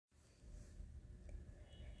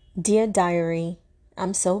Dear Diary,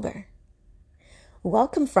 I'm sober.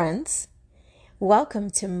 Welcome, friends.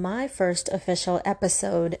 Welcome to my first official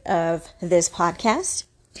episode of this podcast.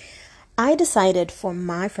 I decided for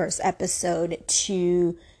my first episode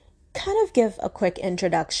to kind of give a quick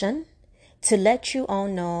introduction to let you all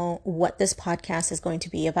know what this podcast is going to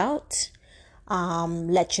be about,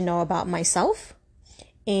 let you know about myself,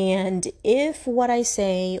 and if what I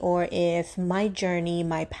say or if my journey,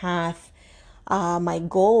 my path, my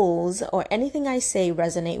goals, or anything I say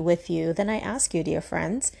resonate with you, then I ask you, dear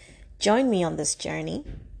friends, join me on this journey.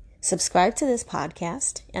 Subscribe to this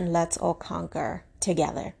podcast and let's all conquer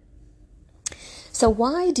together. So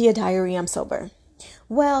why, Dear Diary, I'm sober?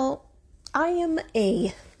 Well, I am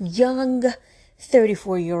a young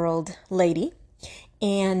 34-year-old lady,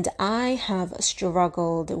 and I have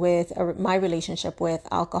struggled with my relationship with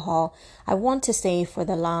alcohol. I want to say for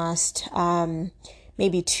the last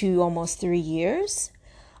maybe 2, almost 3 years.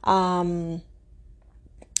 And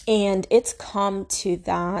it's come to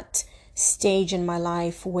that stage in my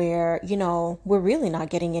life where, we're really not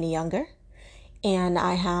getting any younger. And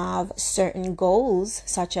I have certain goals,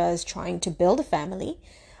 such as trying to build a family.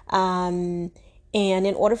 And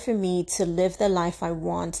in order for me to live the life I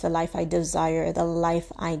want, the life I desire, the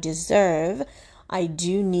life I deserve, I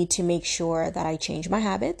do need to make sure that I change my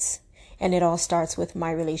habits. And it all starts with my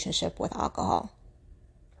relationship with alcohol.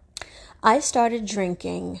 I started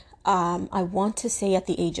drinking, I want to say at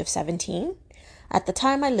the age of 17. At the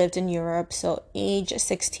time I lived in Europe, so age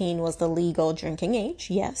 16 was the legal drinking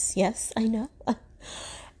age. Yes, I know.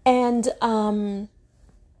 And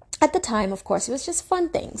at the time, of course, it was just fun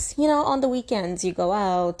things. On the weekends, you go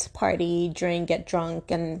out, party, drink, get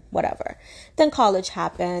drunk, and whatever. Then college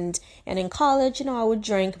happened. And in college, I would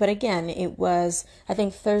drink. But again, it was, I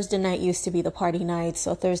think Thursday night used to be the party night.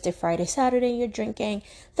 So Thursday, Friday, Saturday, you're drinking.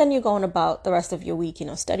 Then you're going about the rest of your week,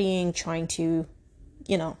 studying, trying to,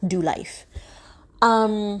 do life.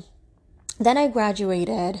 Then I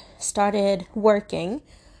graduated, started working.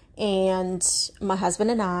 And my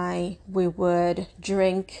husband and we would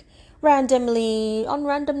drink randomly on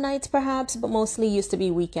random nights perhaps, but mostly used to be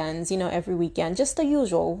weekends, every weekend, just the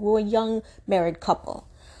usual. We were a young married couple.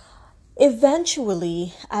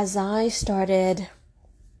 Eventually, as I started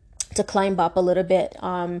to climb up a little bit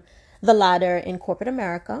the ladder in corporate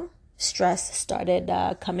America, stress started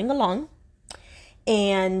coming along.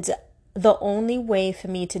 And the only way for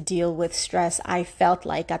me to deal with stress, I felt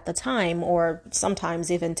like at the time, or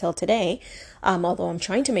sometimes even till today, although I'm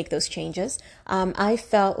trying to make those changes, I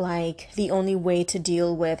felt like the only way to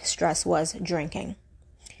deal with stress was drinking.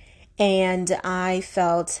 And I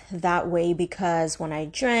felt that way because when I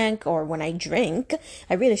drank or when I drink,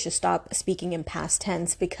 I really should stop speaking in past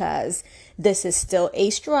tense because this is still a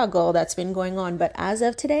struggle that's been going on. But as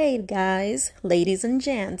of today, guys, ladies and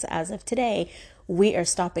gents, as of today, we are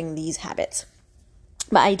stopping these habits.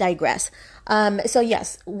 But I digress. So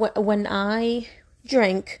yes, when I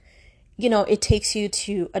drink, it takes you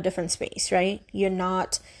to a different space, right? You're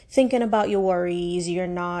not thinking about your worries. You're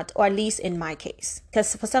not, or at least in my case,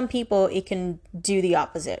 because for some people it can do the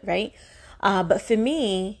opposite, right? But for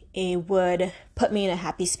me, it would put me in a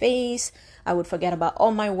happy space. I would forget about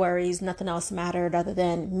all my worries. Nothing else mattered other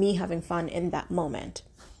than me having fun in that moment.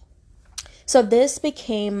 So this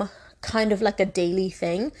became kind of like a daily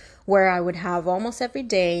thing where I would have almost every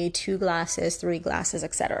day 2 glasses, 3 glasses,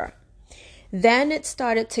 etc. Then it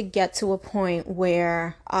started to get to a point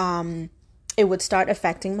where it would start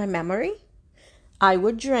affecting my memory. I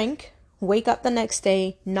would drink, wake up the next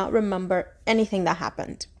day, not remember anything that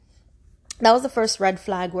happened. That was the first red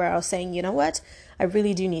flag where I was saying, you know what? I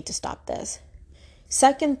really do need to stop this.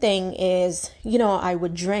 Second thing is, I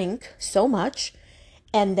would drink so much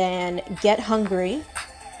and then get hungry.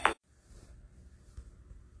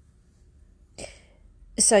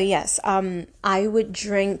 So yes, I would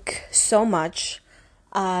drink so much,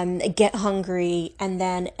 get hungry, and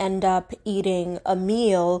then end up eating a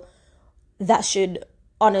meal that should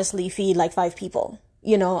honestly feed like 5 people.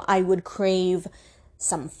 I would crave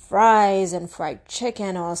some fries and fried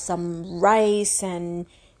chicken or some rice and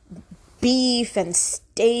beef and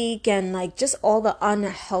steak and like just all the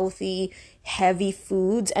unhealthy, heavy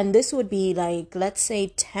foods. And this would be like, let's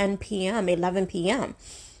say 10 p.m., 11 p.m.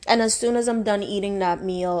 And as soon as I'm done eating that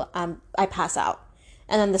meal, I pass out.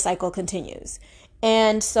 And then the cycle continues.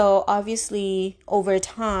 And so obviously over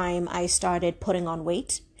time, I started putting on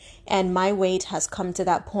weight. And my weight has come to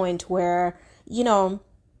that point where,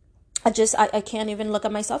 I can't even look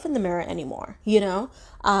at myself in the mirror anymore.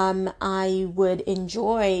 I would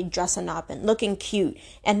enjoy dressing up and looking cute.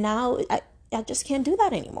 And now I just can't do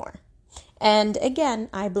that anymore. And again,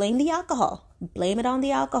 I blame the alcohol. blame it on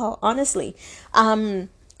the alcohol, honestly. And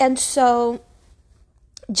so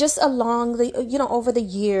just along the, over the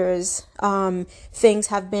years, things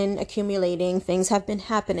have been accumulating, things have been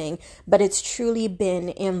happening, but it's truly been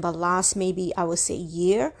in the last, maybe I would say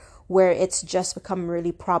year, where it's just become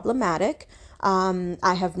really problematic.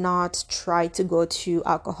 I have not tried to go to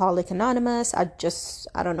Alcoholic Anonymous. I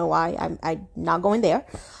don't know why I'm not going there.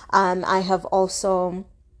 I have also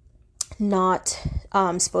not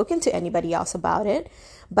spoken to anybody else about it,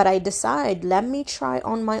 but I decide, let me try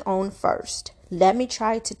on my own first. Let me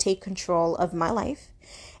try to take control of my life.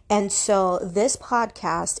 And so this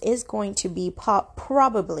podcast is going to be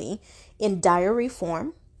probably in diary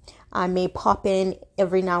form. I may pop in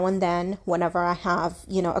every now and then whenever I have,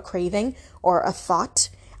 a craving or a thought.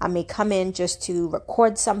 I may come in just to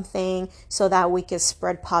record something so that we can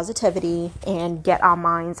spread positivity and get our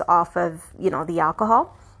minds off of, the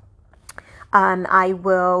alcohol. I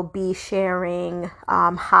will be sharing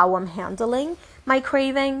how I'm handling my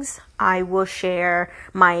cravings. I will share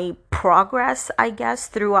my progress, I guess,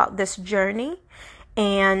 throughout this journey.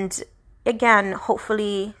 And again,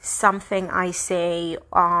 hopefully something I say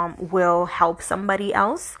will help somebody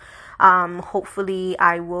else. Hopefully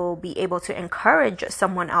I will be able to encourage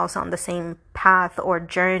someone else on the same path or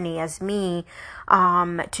journey as me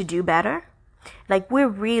to do better. Like, we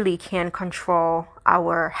really can control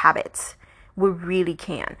our habits. We really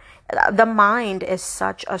can. The mind is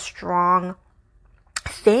such a strong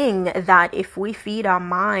thing that if we feed our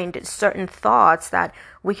mind certain thoughts that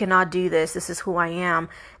we cannot do this, this is who I am,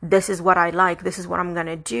 this is what I like, this is what I'm going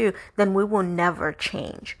to do, then we will never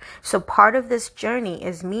change. So part of this journey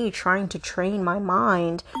is me trying to train my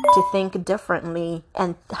mind to think differently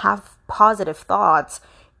and have positive thoughts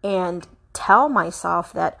and tell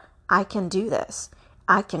myself that I can do this.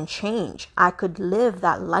 I can change. I could live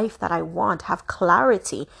that life that I want, have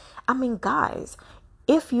clarity. I mean, guys,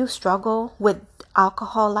 if you struggle with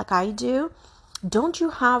alcohol like I do, don't you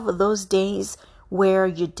have those days where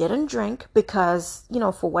you didn't drink because,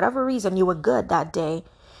 for whatever reason you were good that day,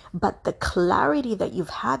 but the clarity that you've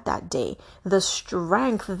had that day, the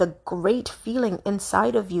strength, the great feeling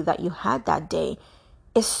inside of you that you had that day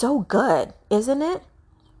is so good, isn't it?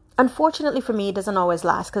 Unfortunately for me, it doesn't always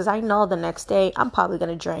last because I know the next day I'm probably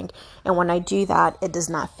going to drink. And when I do that, it does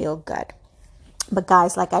not feel good. But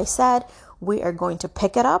guys, like I said, we are going to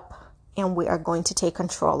pick it up and we are going to take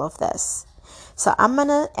control of this. So I'm going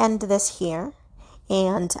to end this here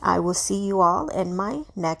and I will see you all in my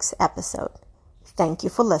next episode. Thank you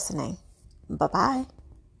for listening. Bye-bye.